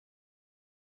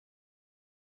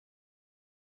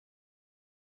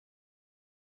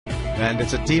And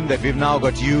it's a team that we've now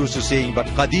got used to seeing, but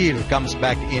Qadir comes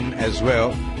back in as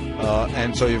well.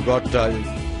 And so you've got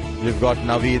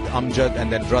Naveed, Amjad,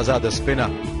 and then Raza, the spinner,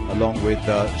 along with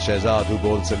Shehzad, who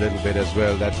bowls a little bit as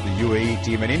well. That's the U.A.E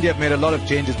team. And India have made a lot of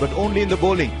changes, but only in the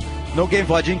bowling. No game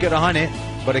for Ajinkya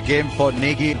Rahane, but a game for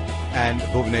Negi and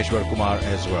Bhuvneshwar Kumar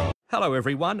as well. Hello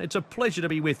everyone, it's a pleasure to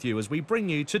be with you as we bring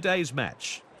you today's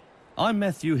match. I'm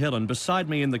Matthew Hill, and beside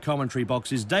me in the commentary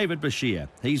box is David Bashir.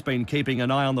 He's been keeping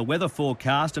an eye on the weather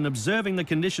forecast and observing the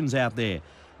conditions out there.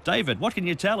 David, what can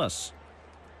you tell us?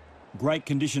 Great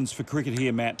conditions for cricket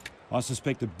here, Matt. I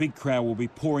suspect a big crowd will be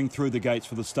pouring through the gates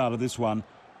for the start of this one.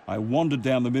 I wandered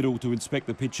down the middle to inspect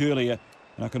the pitch earlier,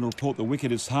 and I can report the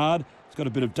wicket is hard. It's got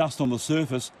a bit of dust on the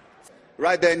surface.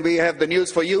 Right then, we have the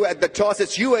news for you. At the toss,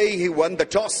 it's U.A.E. who won the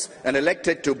toss and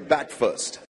elected to bat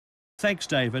first. Thanks,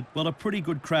 David. Well, a pretty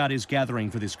good crowd is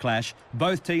gathering for this clash.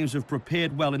 Both teams have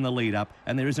prepared well in the lead-up,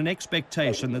 and there is an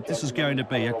expectation that this is going to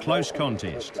be a close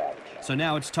contest. So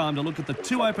now it's time to look at the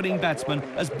two opening batsmen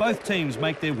as both teams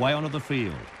make their way onto the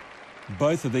field.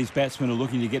 Both of these batsmen are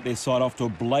looking to get their side off to a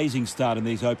blazing start in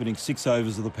these opening 6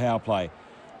 overs of the power play.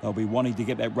 They'll be wanting to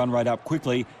get that run rate up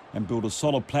quickly and build a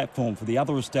solid platform for the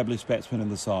other established batsmen in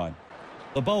the side.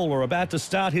 The bowler about to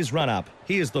start his run-up.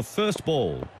 Here's the first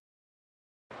ball.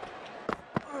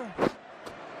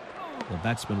 The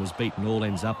batsman was beaten all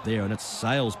ends up there, and it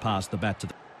sails past the bat to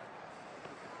the...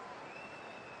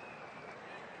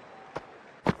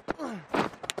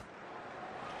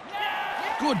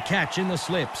 Good catch in the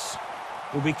slips.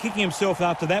 Will be kicking himself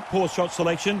after that poor shot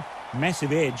selection.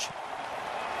 Massive edge.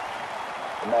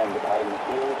 The man departing the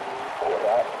field, caught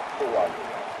out for 1.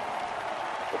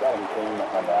 The batting team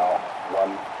are now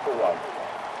 1 for 1.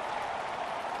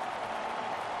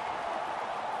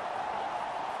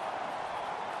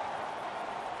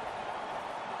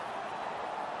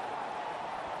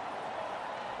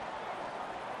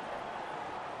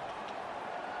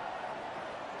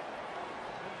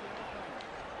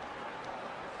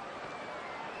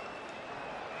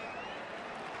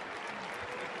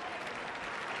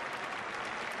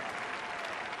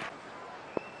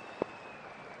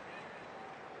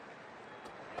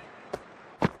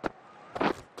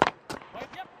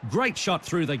 Great shot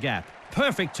through the gap.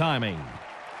 Perfect timing.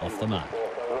 Off the mark.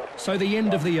 So the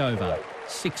end of the over.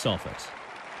 6 off it.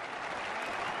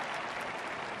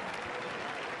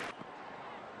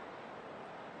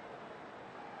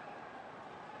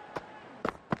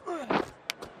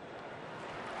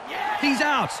 He's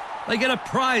out. They get a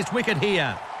prized wicket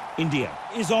here. India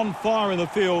is on fire in the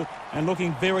field and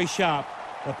looking very sharp.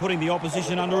 They're putting the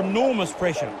opposition under enormous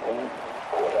pressure.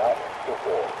 Caught out for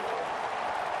 4.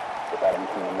 The batting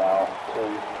team are now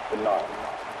 2 for 9.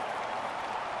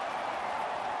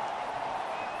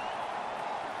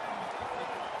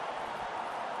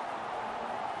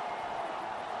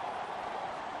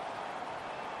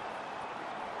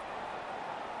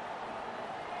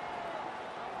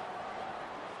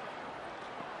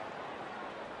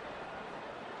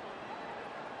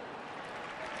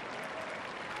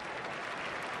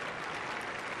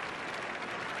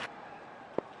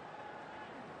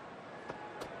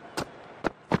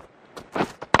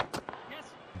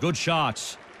 Good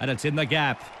shot, and it's in the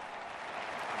gap.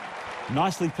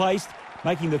 Nicely placed,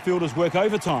 making the fielders work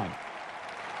overtime.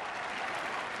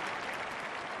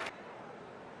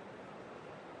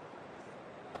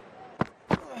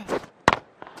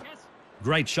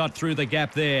 Great shot through the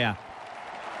gap there.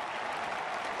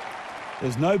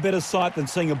 There's no better sight than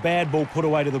seeing a bad ball put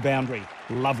away to the boundary.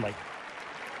 Lovely.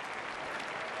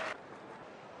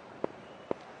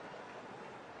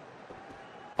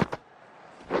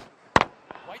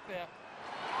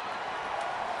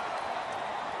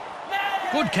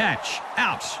 Good catch.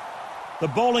 Out. The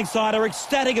bowling side are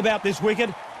ecstatic about this wicket.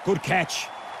 Good catch.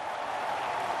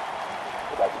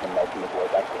 The batsman making his way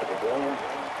back to the pavilion,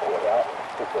 caught out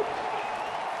for 6.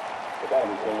 The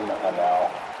batting team are now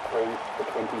 3 for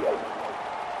 28.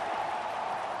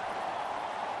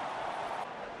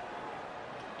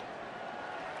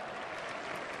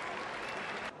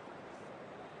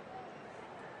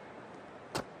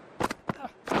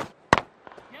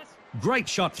 Great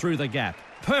shot through the gap.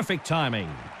 Perfect timing.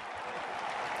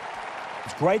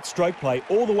 It's great stroke play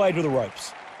all the way to the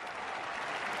ropes.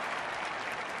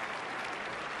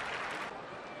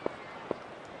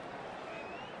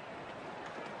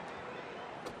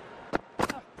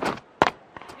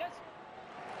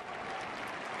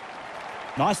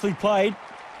 Nicely played.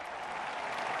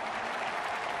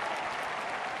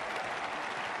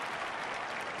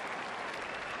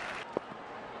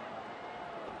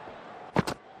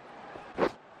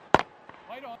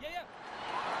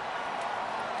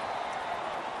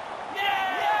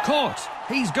 Caught.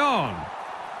 He's gone.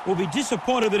 Will be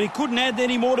disappointed that he couldn't add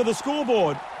any more to the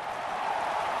scoreboard.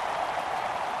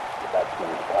 The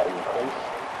batsman's batting crease,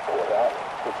 caught out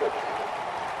for 6.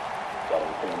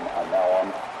 Batting team are now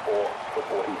on 4 for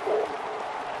 44.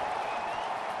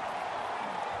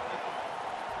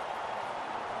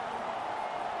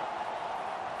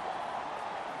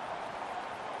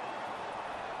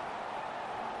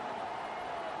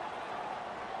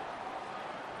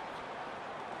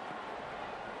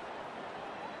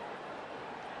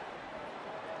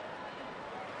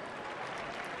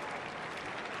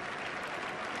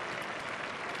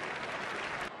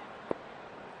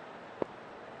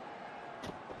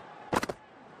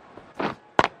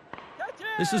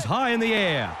 This is high in the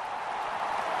air.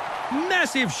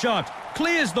 Massive shot.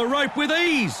 Clears the rope with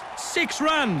ease. 6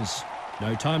 runs.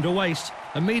 No time to waste.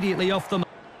 Immediately off the...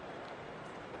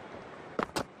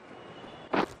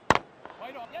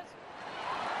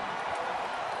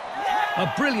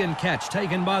 A brilliant catch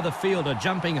taken by the fielder,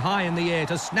 jumping high in the air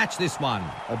to snatch this one.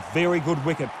 A very good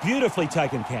wicket. Beautifully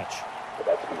taken catch. The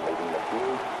batsman leading the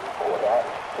field, caught out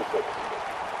for 6.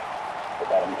 The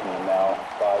batting team now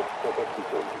 5 for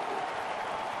 52.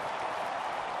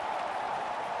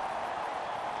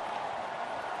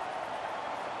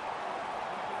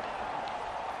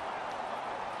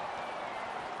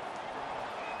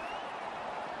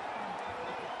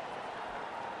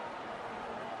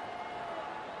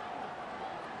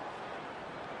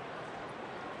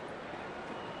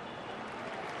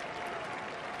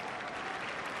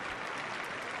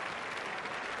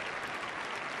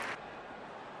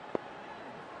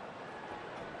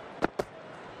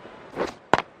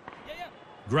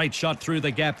 Great shot through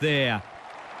the gap there.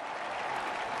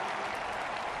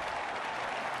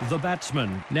 The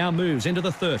batsman now moves into the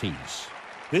 30s.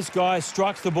 This guy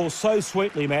strikes the ball so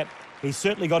sweetly, Matt. He's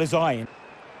certainly got his eye in.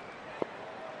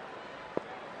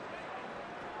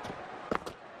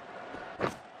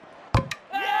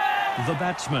 The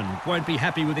batsman won't be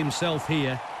happy with himself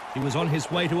here. He was on his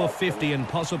way to a 50 and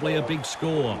possibly a big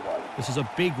score. This is a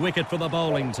big wicket for the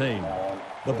bowling team.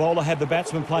 The bowler had the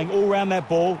batsman playing all round that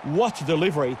ball. What a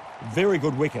delivery. Very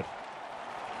good wicket.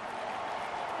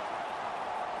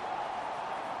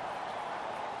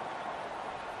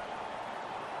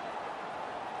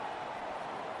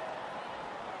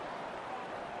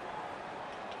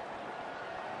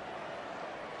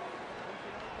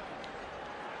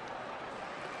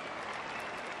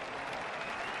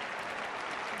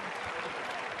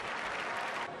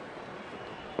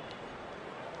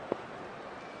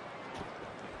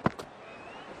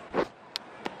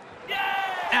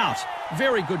 Out.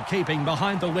 Very good keeping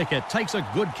behind the wicket. Takes a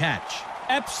good catch.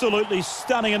 Absolutely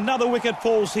stunning. Another wicket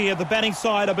falls here. The batting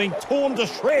side are being torn to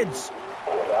shreds.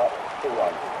 Caught out for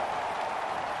 1.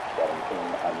 Batting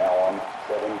team are now on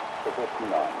 7 for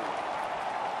 59.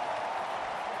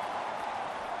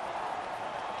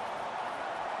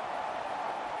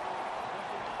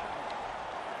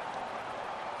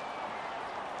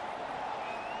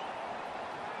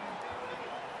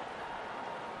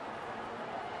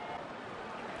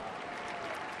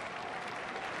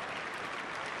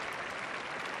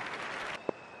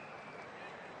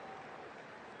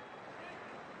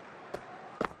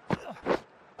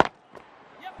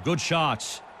 Good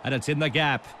shots, and it's in the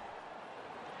gap.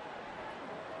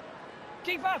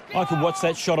 I could watch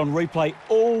that shot on replay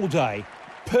all day.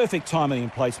 Perfect timing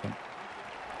and placement.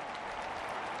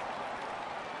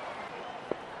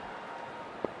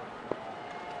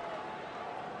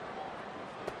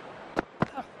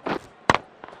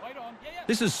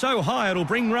 This is so high it'll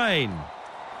bring rain.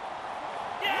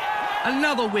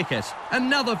 Another wicket,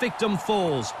 another victim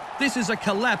falls. This is a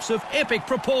collapse of epic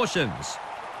proportions.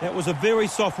 That was a very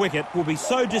soft wicket. Will be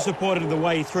so disappointed in the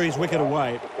way he threw his wicket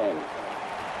away.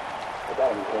 The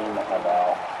batting team are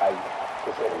now 8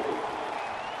 for 70.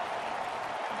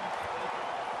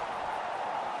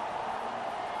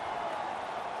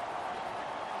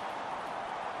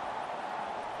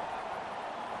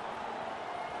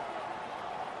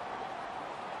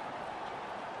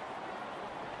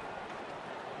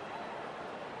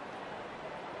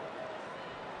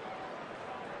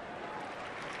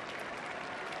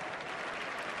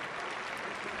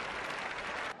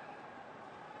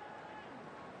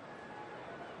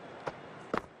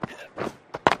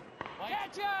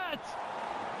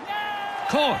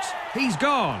 Caught. He's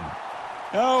gone.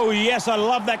 Oh, yes, I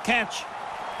love that catch.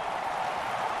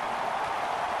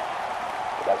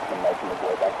 The batsman making his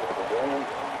way back to the pavilion,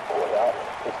 caught out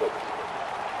for 6.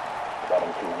 The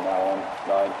batting team now on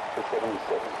 9 for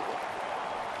 76.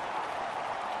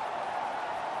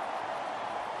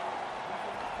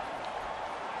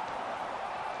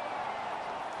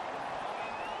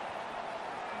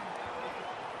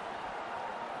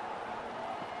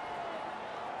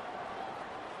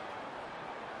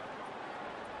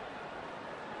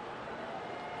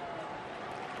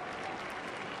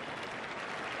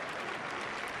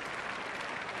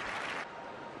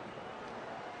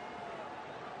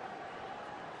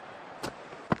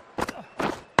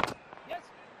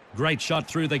 Great shot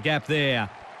through the gap there.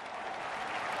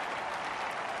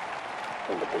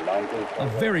 A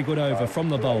very good over from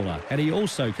the bowler, and he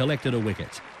also collected a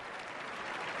wicket.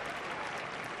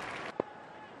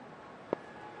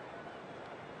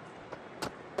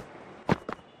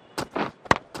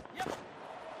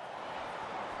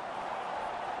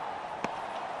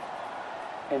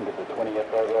 End of the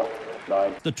 20th over,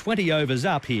 9. The 20 overs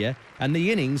up here, and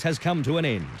the innings has come to an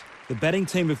end. The batting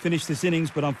team have finished this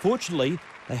innings, but unfortunately,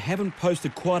 they haven't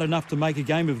posted quite enough to make a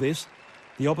game of this.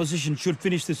 The opposition should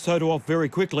finish this total off very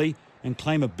quickly and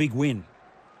claim a big win.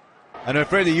 And I'm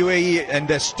afraid the UAE and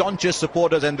their staunchest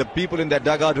supporters and the people in their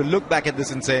dugout will look back at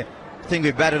this and say, I think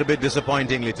we batted a bit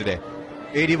disappointingly today.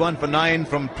 81 for 9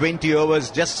 from 20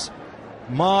 overs, just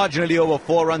marginally over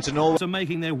 4 runs and over. So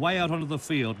making their way out onto the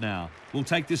field now. We'll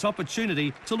take this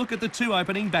opportunity to look at the 2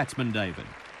 opening batsmen, David.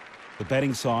 The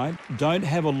batting side don't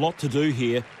have a lot to do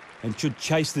here and should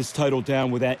chase this total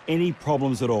down without any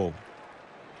problems at all.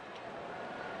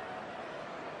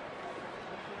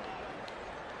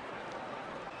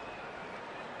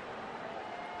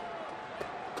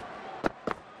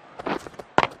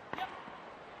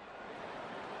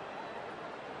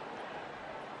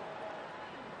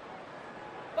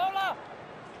 Bowler!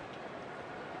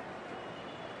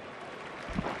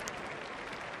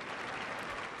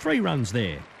 3 runs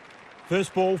there.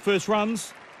 First ball, first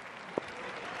runs.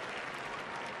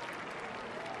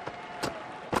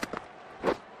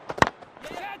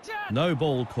 No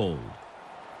ball called.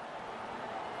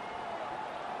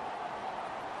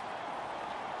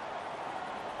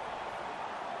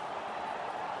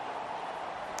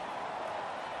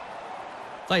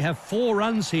 They have 4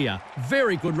 runs here.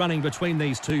 Very good running between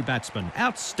these 2 batsmen.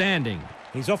 Outstanding.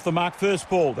 He's off the mark first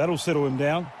ball. That'll settle him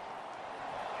down.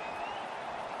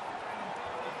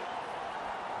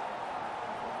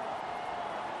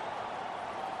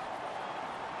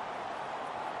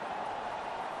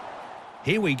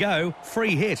 Here we go.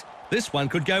 Free hit. This one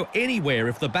could go anywhere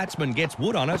if the batsman gets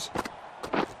wood on it.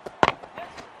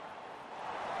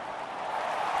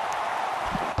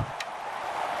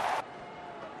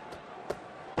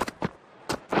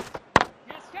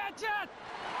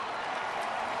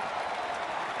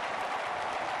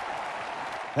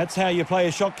 That's how you play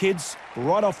a shot, kids.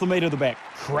 Right off the meat of the bat.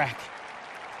 Crack.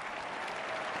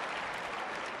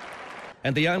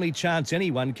 And the only chance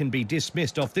anyone can be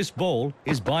dismissed off this ball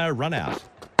is by a run out.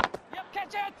 Yep,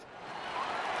 catch it!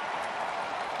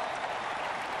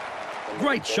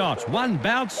 Great shot. 1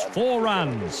 bounce, 4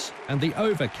 runs. And the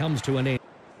over comes to an end.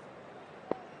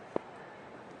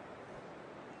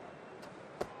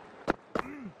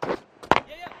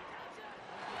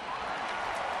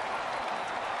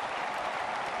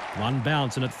 One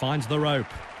bounce and it finds the rope.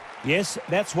 Yes,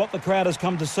 that's what the crowd has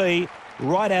come to see.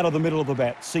 Right out of the middle of the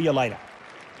bat. See you later.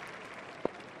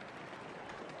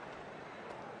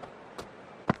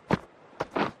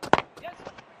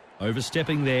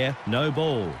 Overstepping there, no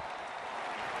ball.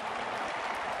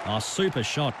 A super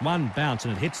shot, 1 bounce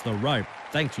and it hits the rope.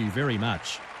 Thank you very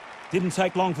much. Didn't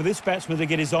take long for this batsman to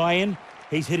get his eye in.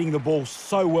 He's hitting the ball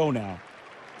so well now.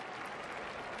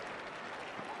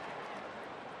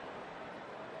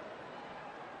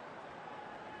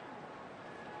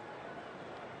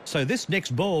 So this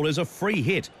next ball is a free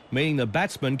hit, meaning the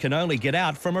batsman can only get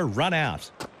out from a run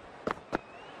out.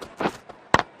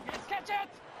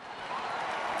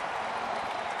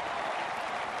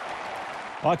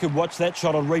 I could watch that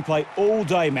shot on replay all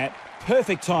day, Matt.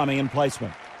 Perfect timing and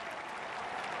placement.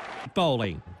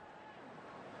 Bowling.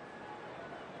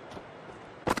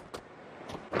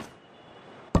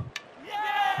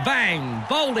 Bang!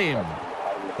 Bowled him.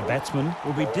 The batsman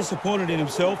will be disappointed in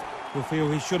himself. He'll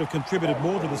feel he should have contributed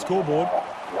more to the scoreboard.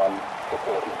 1 to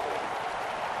 40.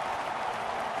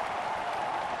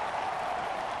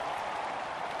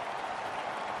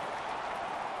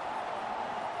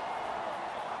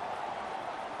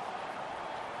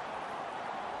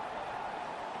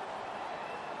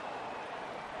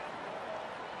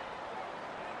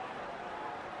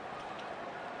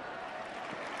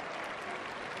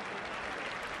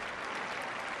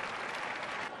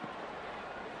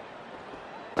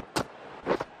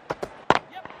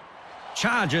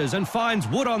 Charges and finds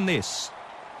wood on this.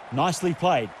 Nicely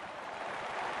played.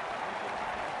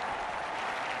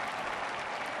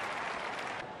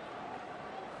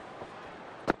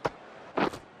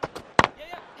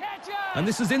 And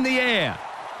this is in the air.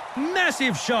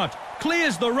 Massive shot.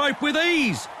 Clears the rope with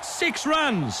ease. 6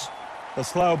 runs. The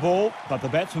slow ball, but the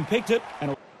batsman picked it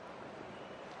and...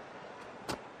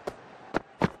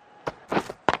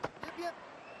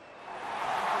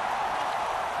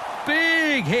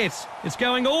 Big hit. It's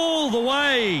going all the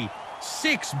way.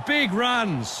 6 big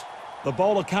runs. The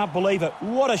bowler can't believe it.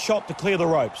 What a shot to clear the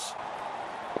ropes.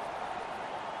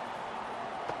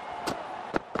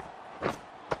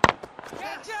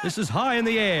 This is high in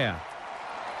the air.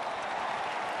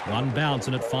 One bounce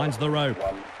and it finds the rope.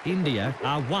 India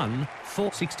are 1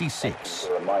 for 66.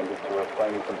 A reminder to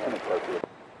refrain from inappropriate.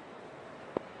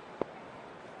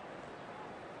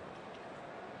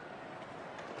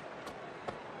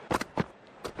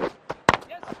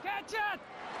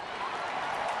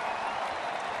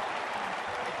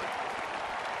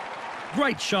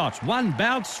 Great shot. One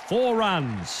bounce, 4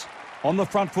 runs. On the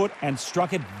front foot and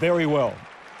struck it very well.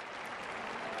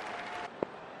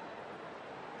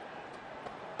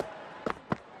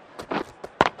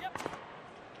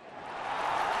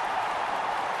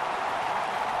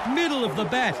 Middle of the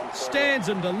bat, stands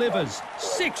and delivers.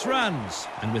 6 runs.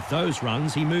 And with those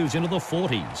runs, he moves into the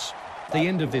 40s. At the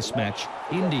end of this match,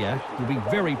 India will be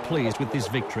very pleased with this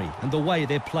victory and the way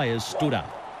their players stood up.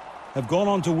 Have gone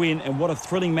on to win, and what a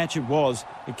thrilling match it was.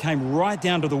 It came right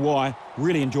down to the wire.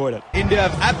 Really enjoyed it. India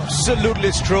have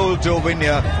absolutely strolled to win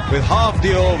here with half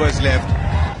the overs left,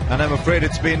 and I'm afraid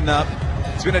it's been a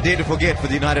day to forget for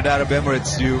the United Arab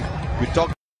Emirates. You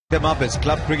talk them up as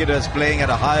club cricketers playing at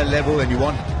a higher level, and you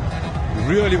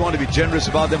really want to be generous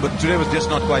about them, but today was just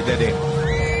not quite their day.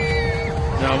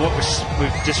 Now, what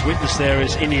we've just witnessed there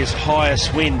is India's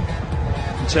highest win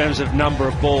in terms of number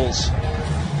of balls.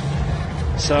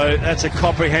 So that's a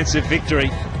comprehensive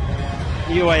victory.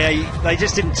 U.A.E, they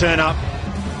just didn't turn up.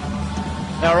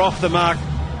 They were off the mark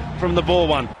from the ball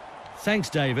one. Thanks,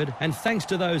 David, and thanks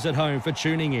to those at home for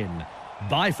tuning in.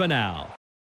 Bye for now.